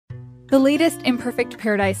The latest Imperfect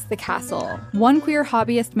Paradise, The Castle. One queer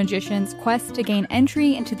hobbyist magician's quest to gain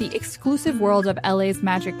entry into the exclusive world of LA's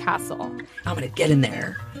Magic Castle. I'm gonna get in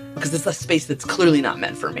there because it's a space that's clearly not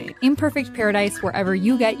meant for me. Imperfect Paradise, wherever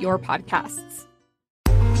you get your podcasts.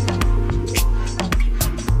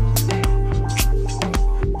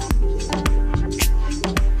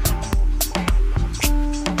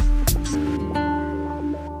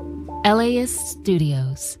 LAist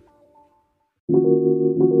Studios.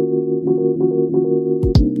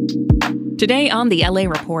 Today on the LA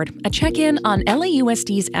Report, a check-in on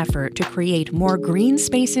LAUSD's effort to create more green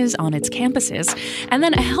spaces on its campuses, and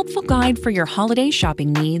then a helpful guide for your holiday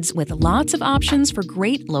shopping needs with lots of options for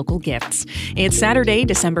great local gifts. It's Saturday,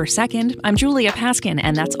 December 2nd. I'm Julia Paskin,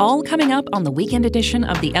 and that's all coming up on the weekend edition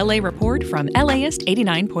of the LA Report from LAist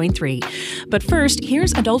 89.3. But first,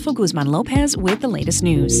 here's Adolfo Guzman Lopez with the latest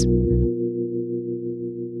news.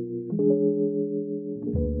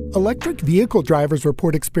 Electric vehicle drivers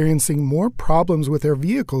report experiencing more problems with their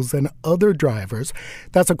vehicles than other drivers.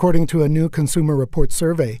 That's according to a new Consumer Reports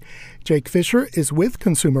survey. Jake Fisher is with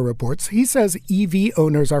Consumer Reports. He says EV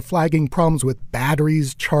owners are flagging problems with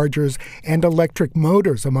batteries, chargers, and electric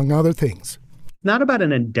motors, among other things. Not about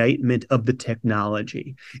an indictment of the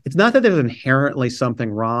technology. It's not that there's inherently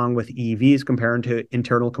something wrong with EVs compared to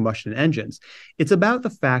internal combustion engines. It's about the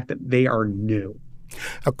fact that they are new.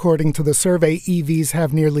 According to the survey, EVs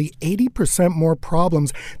have nearly 80% more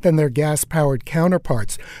problems than their gas-powered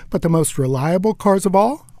counterparts. But the most reliable cars of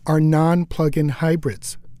all are non-plug-in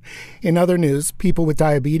hybrids. In other news, people with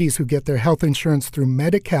diabetes who get their health insurance through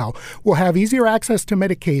Medi-Cal will have easier access to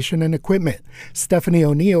medication and equipment. Stephanie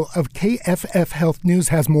O'Neill of KFF Health News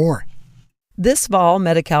has more. This fall,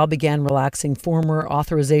 Medi-Cal began relaxing former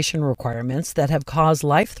authorization requirements that have caused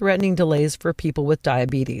life-threatening delays for people with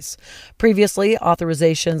diabetes. Previously,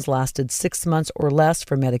 authorizations lasted 6 months or less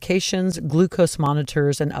for medications, glucose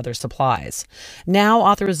monitors, and other supplies. Now,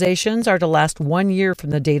 authorizations are to last 1 year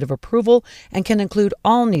from the date of approval and can include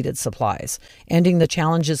all needed supplies, ending the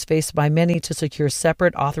challenges faced by many to secure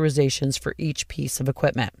separate authorizations for each piece of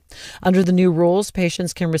equipment. Under the new rules,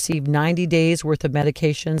 patients can receive 90 days worth of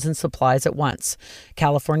medications and supplies at once.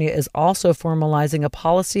 California is also formalizing a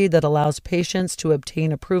policy that allows patients to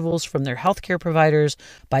obtain approvals from their healthcare providers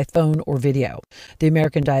by phone or video. The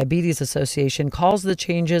American Diabetes Association calls the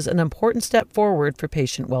changes an important step forward for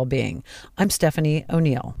patient well-being. I'm Stephanie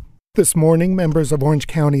O'Neill. This morning, members of Orange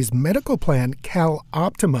County's medical plan,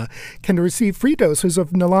 CalOptima, can receive free doses of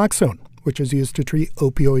Naloxone, which is used to treat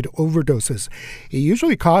opioid overdoses. It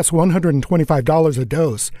usually costs $125 a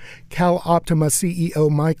dose. CalOptima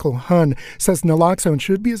CEO Michael Hun says Naloxone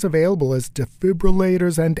should be as available as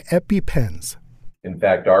defibrillators and EpiPens. In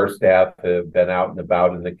fact, our staff have been out and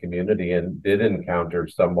about in the community and did encounter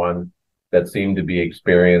someone that seemed to be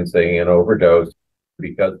experiencing an overdose.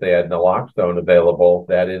 Because they had Naloxone available,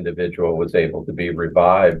 that individual was able to be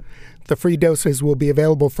revived. The free doses will be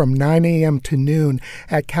available from 9 a.m. to noon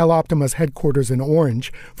at CalOptima's headquarters in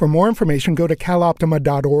Orange. For more information, go to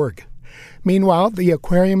caloptima.org. Meanwhile, the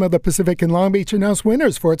Aquarium of the Pacific in Long Beach announced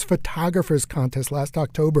winners for its photographers contest last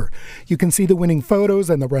October. You can see the winning photos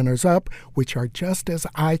and the runners-up, which are just as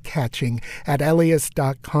eye-catching, at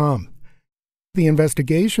LAist.com. The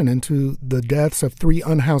investigation into the deaths of 3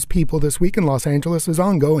 unhoused people this week in Los Angeles is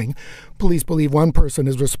ongoing. Police believe one person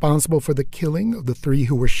is responsible for the killing of the 3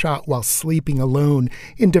 who were shot while sleeping alone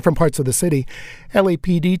in different parts of the city.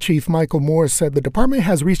 LAPD Chief Michael Moore said the department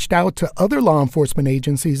has reached out to other law enforcement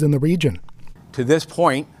agencies in the region. To this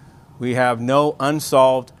point, we have no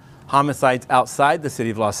unsolved homicides outside the city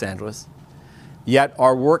of Los Angeles. Yet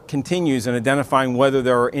our work continues in identifying whether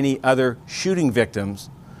there are any other shooting victims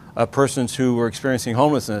of persons who were experiencing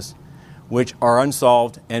homelessness, which are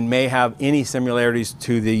unsolved and may have any similarities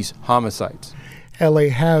to these homicides. LA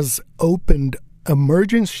has opened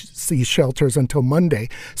emergency shelters until Monday,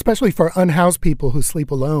 especially for unhoused people who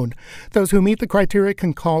sleep alone. Those who meet the criteria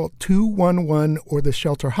can call 211 or the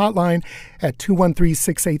shelter hotline at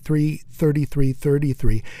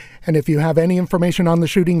 213-683-3333. And if you have any information on the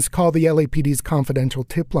shootings, call the LAPD's confidential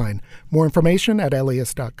tip line. More information at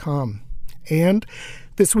LAist.com. And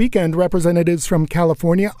this weekend, representatives from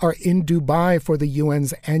California are in Dubai for the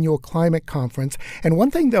UN's annual climate conference. And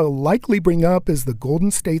one thing they'll likely bring up is the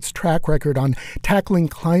Golden State's track record on tackling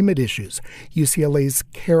climate issues. UCLA's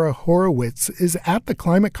Kara Horowitz is at the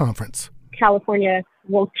climate conference. California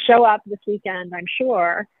will show up this weekend, I'm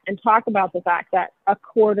sure, and talk about the fact that a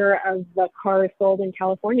quarter of the cars sold in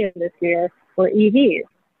California this year were EVs.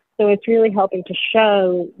 So it's really helping to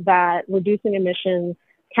show that reducing emissions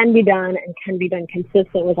can be done and can be done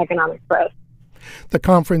consistent with economic growth. The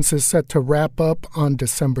conference is set to wrap up on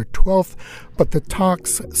December 12th, but the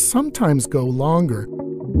talks sometimes go longer.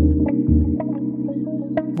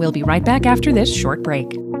 We'll be right back after this short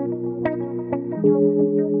break.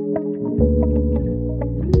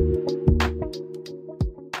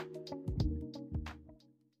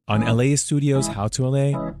 On LA Studios' How to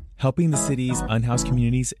LA, helping the city's unhoused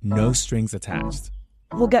communities, no strings attached.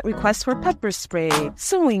 We'll get requests for pepper spray,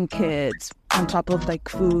 sewing kits, on top of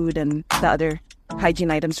food and the other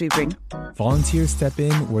hygiene items we bring. Volunteers step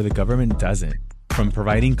in where the government doesn't, from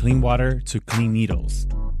providing clean water to clean needles.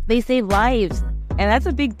 They save lives, and that's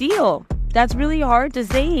a big deal. That's really hard to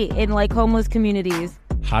say in homeless communities.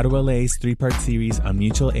 How to LA's 3-part series on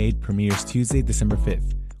mutual aid premieres Tuesday, December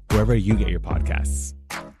 5th, wherever you get your podcasts.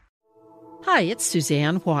 Hi, it's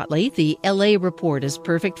Suzanne Whatley. The LA Report is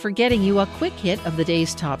perfect for getting you a quick hit of the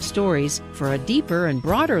day's top stories. For a deeper and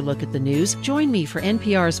broader look at the news, join me for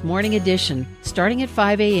NPR's Morning Edition. Starting at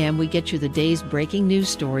 5 a.m., we get you the day's breaking news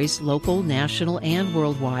stories, local, national, and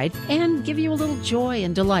worldwide, and give you a little joy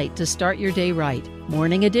and delight to start your day right.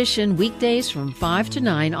 Morning Edition, weekdays from 5 to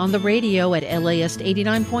 9 on the radio at LAist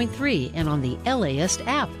 89.3 and on the LAist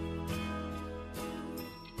app.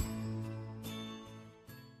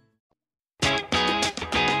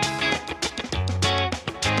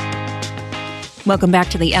 Welcome back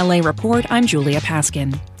to the LA Report. I'm Julia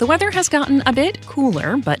Paskin. The weather has gotten a bit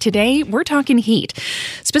cooler, but today we're talking heat.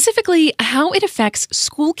 Specifically, how it affects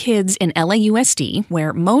school kids in LAUSD,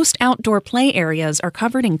 where most outdoor play areas are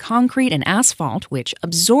covered in concrete and asphalt, which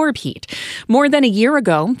absorb heat. More than a year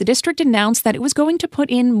ago, the district announced that it was going to put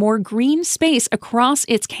in more green space across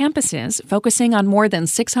its campuses, focusing on more than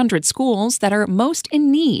 600 schools that are most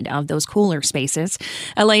in need of those cooler spaces.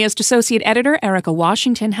 LAist Associate Editor Erica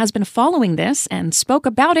Washington has been following this and spoke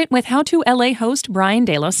about it with How to LA host Brian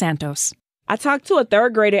De Los Santos. I talked to a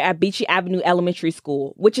third grader at Beachy Avenue Elementary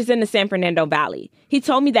School, which is in the San Fernando Valley. He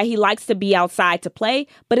told me that he likes to be outside to play,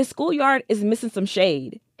 but his schoolyard is missing some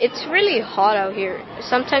shade. It's really hot out here.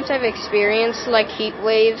 Sometimes I've experienced heat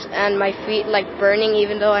waves and my feet burning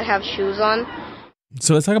even though I have shoes on.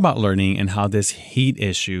 So let's talk about learning and how this heat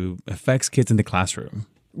issue affects kids in the classroom.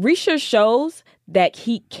 Research shows that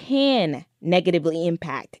heat can negatively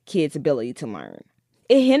impact kids' ability to learn.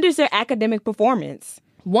 It hinders their academic performance.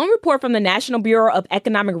 One report from the National Bureau of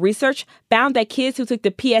Economic Research found that kids who took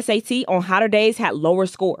the PSAT on hotter days had lower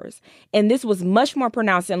scores. And this was much more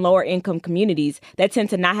pronounced in lower income communities that tend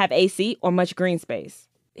to not have AC or much green space.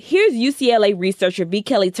 Here's UCLA researcher V.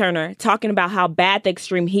 Kelly Turner talking about how bad the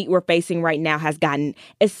extreme heat we're facing right now has gotten,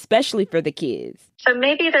 especially for the kids. So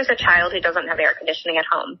maybe there's a child who doesn't have air conditioning at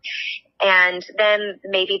home. And then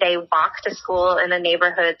maybe they walk to school in a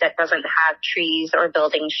neighborhood that doesn't have trees or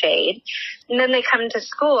building shade. And then they come to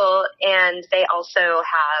school and they also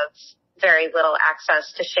have very little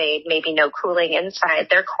access to shade, maybe no cooling inside.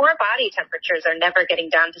 Their core body temperatures are never getting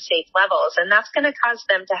down to safe levels, and that's going to cause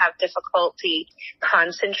them to have difficulty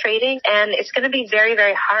concentrating, and it's going to be very,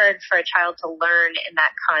 very hard for a child to learn in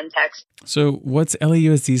that context. So what's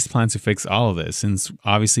LAUSD's plan to fix all of this, since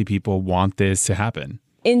obviously people want this to happen?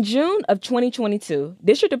 In June of 2022,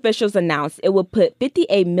 district officials announced it would put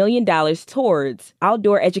 $58 million towards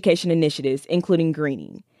outdoor education initiatives, including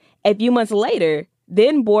greening. A few months later,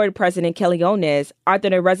 then Board President Kelly Onez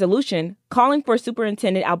authored a resolution calling for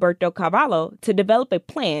Superintendent Alberto Carvalho to develop a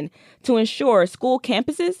plan to ensure school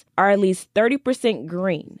campuses are at least 30%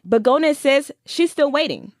 green. But Onez says she's still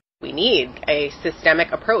waiting. We need a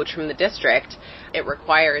systemic approach from the district. It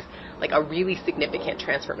requires a really significant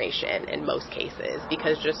transformation in most cases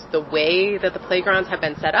because just the way that the playgrounds have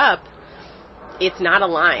been set up, it's not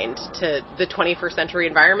aligned to the 21st century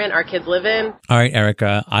environment our kids live in. All right,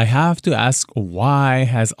 Erica, I have to ask, why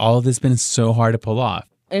has all of this been so hard to pull off?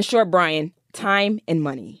 In short, Brian, time and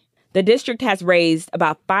money. The district has raised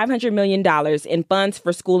about $500 million in funds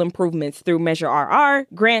for school improvements through Measure RR,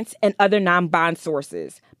 grants, and other non-bond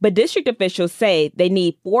sources. But district officials say they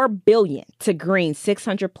need $4 billion to green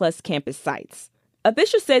 600-plus campus sites.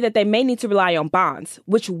 Officials say that they may need to rely on bonds,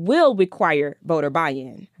 which will require voter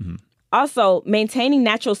buy-in. Mm-hmm. Also, maintaining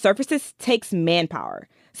natural surfaces takes manpower,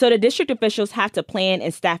 so the district officials have to plan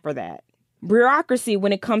and staff for that. Bureaucracy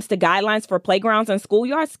when it comes to guidelines for playgrounds and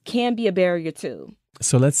schoolyards can be a barrier too.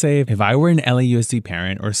 So let's say if I were an LAUSD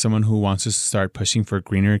parent or someone who wants to start pushing for a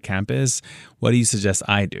greener campus, what do you suggest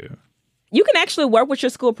I do? You can actually work with your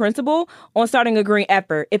school principal on starting a green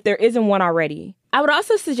effort if there isn't one already. I would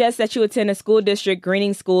also suggest that you attend a school district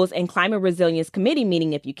greening schools and climate resilience committee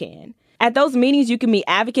meeting if you can. At those meetings, you can meet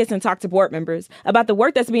advocates and talk to board members about the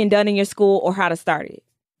work that's being done in your school or how to start it.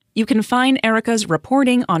 You can find Erica's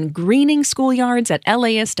reporting on greening schoolyards at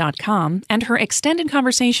LAist.com, and her extended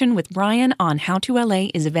conversation with Brian on How to LA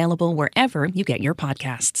is available wherever you get your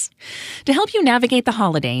podcasts. To help you navigate the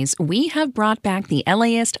holidays, we have brought back the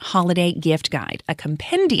LAist Holiday Gift Guide, a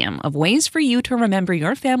compendium of ways for you to remember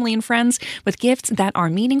your family and friends with gifts that are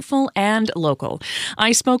meaningful and local.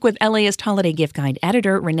 I spoke with LAist Holiday Gift Guide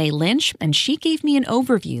editor Renee Lynch, and she gave me an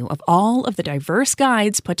overview of all of the diverse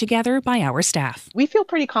guides put together by our staff. We feel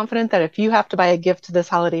pretty confident that if you have to buy a gift this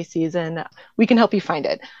holiday season, we can help you find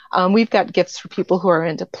it. We've got gifts for people who are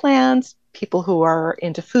into plants, people who are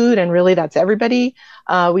into food, and really that's everybody.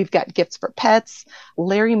 We've got gifts for pets.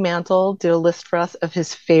 Larry Mantle did a list for us of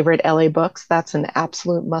his favorite LA books. That's an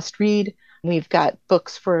absolute must read. We've got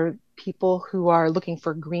books for people who are looking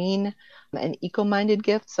for green and eco-minded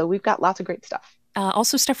gifts. So we've got lots of great stuff.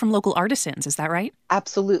 Also stuff from local artisans, is that right?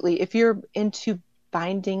 Absolutely. If you're into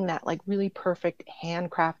finding that like really perfect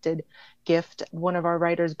handcrafted gift, one of our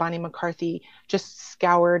writers, Bonnie McCarthy, just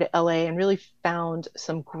scoured LA and really found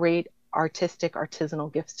some great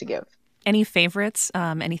artisanal gifts to give. Any favorites?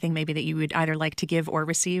 Anything maybe that you would either like to give or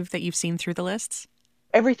receive that you've seen through the lists?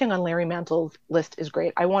 Everything on Larry Mantle's list is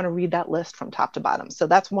great. I want to read that list from top to bottom. So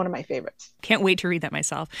that's one of my favorites. Can't wait to read that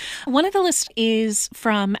myself. One of the lists is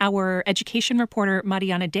from our education reporter,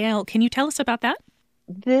 Mariana Dale. Can you tell us about that?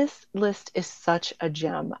 This list is such a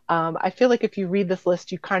gem. I feel like if you read this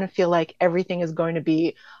list, you kind of feel like everything is going to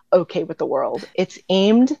be okay with the world. It's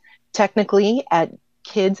aimed technically at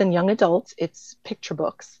kids and young adults. It's picture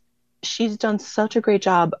books. She's done such a great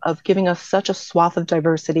job of giving us such a swath of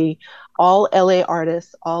diversity, all LA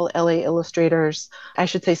artists, all LA illustrators, I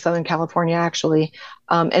should say Southern California, actually.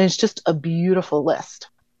 And it's just a beautiful list.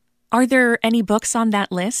 Are there any books on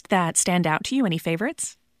that list that stand out to you? Any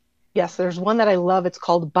favorites? Yes, there's one that I love. It's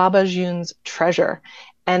called Baba Jun's Treasure.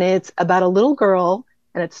 And it's about a little girl,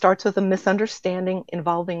 and it starts with a misunderstanding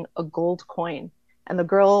involving a gold coin. And the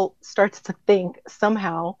girl starts to think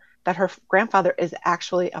somehow that her grandfather is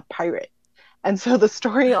actually a pirate. And so the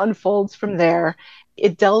story unfolds from there.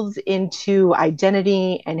 It delves into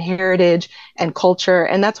identity and heritage and culture.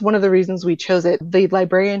 And that's one of the reasons we chose it. The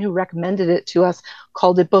librarian who recommended it to us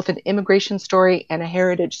called it both an immigration story and a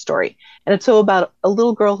heritage story. And it's so about a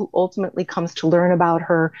little girl who ultimately comes to learn about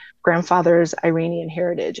her grandfather's Iranian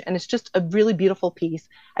heritage. And it's just a really beautiful piece.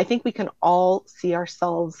 I think we can all see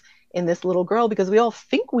ourselves in this little girl because we all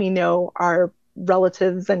think we know our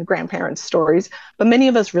relatives and grandparents' stories, but many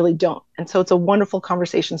of us really don't. And so it's a wonderful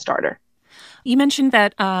conversation starter. You mentioned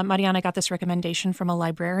that Mariana got this recommendation from a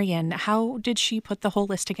librarian. How did she put the whole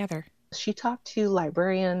list together? She talked to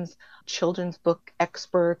librarians, children's book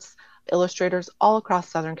experts, illustrators all across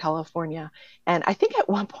Southern California. And I think at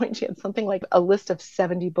one point she had something like a list of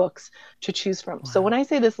 70 books to choose from. Wow. So when I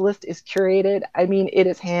say this list is curated, I mean it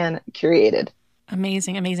is hand curated.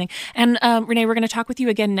 Amazing, amazing. And Renee, we're going to talk with you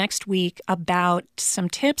again next week about some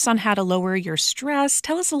tips on how to lower your stress.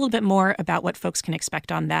 Tell us a little bit more about what folks can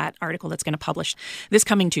expect on that article that's going to publish this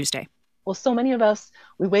coming Tuesday. Well, so many of us,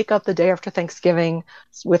 we wake up the day after Thanksgiving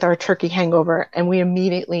with our turkey hangover and we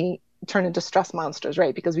immediately turn into stress monsters,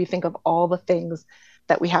 right? Because we think of all the things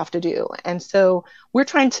that we have to do. And so we're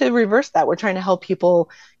trying to reverse that. We're trying to help people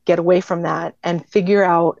get away from that and figure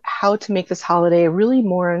out how to make this holiday really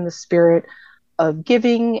more in the spirit of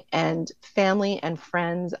giving and family and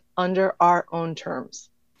friends under our own terms.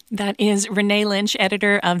 That is Renee Lynch,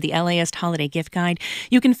 editor of the LAist Holiday Gift Guide.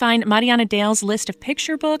 You can find Mariana Dale's list of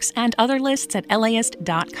picture books and other lists at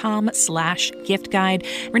laist.com/gift guide.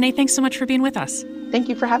 Renee, thanks so much for being with us. Thank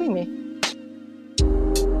you for having me.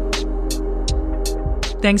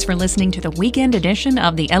 Thanks for listening to the weekend edition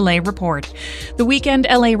of the LA Report. The Weekend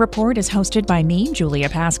LA Report is hosted by me, Julia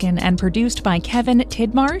Paskin, and produced by Kevin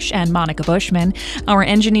Tidmarsh and Monica Bushman. Our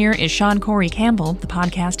engineer is Sean Corey Campbell. The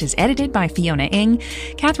podcast is edited by Fiona Ng.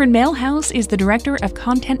 Catherine Mailhouse is the Director of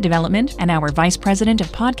Content Development, and our Vice President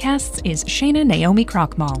of Podcasts is Shana Naomi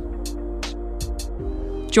Krochmal.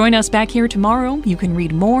 Join us back here tomorrow. You can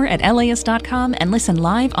read more at LAist.com and listen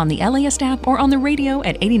live on the LAist app or on the radio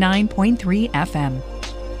at 89.3 FM.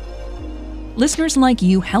 Listeners like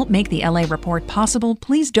you help make the LA Report possible.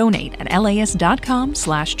 Please donate at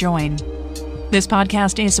laist.com/join. This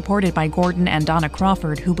podcast is supported by Gordon and Donna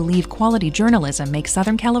Crawford, who believe quality journalism makes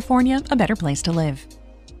Southern California a better place to live.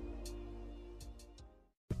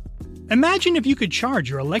 Imagine if you could charge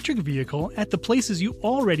your electric vehicle at the places you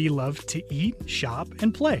already love to eat, shop,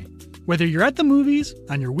 and play. Whether you're at the movies,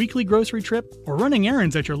 on your weekly grocery trip, or running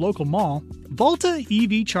errands at your local mall, Volta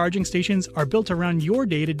EV charging stations are built around your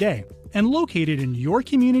day-to-day and located in your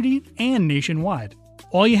community and nationwide.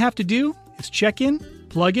 All you have to do is check in,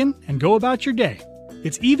 plug in, and go about your day.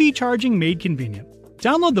 It's EV charging made convenient.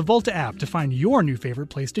 Download the Volta app to find your new favorite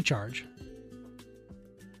place to charge.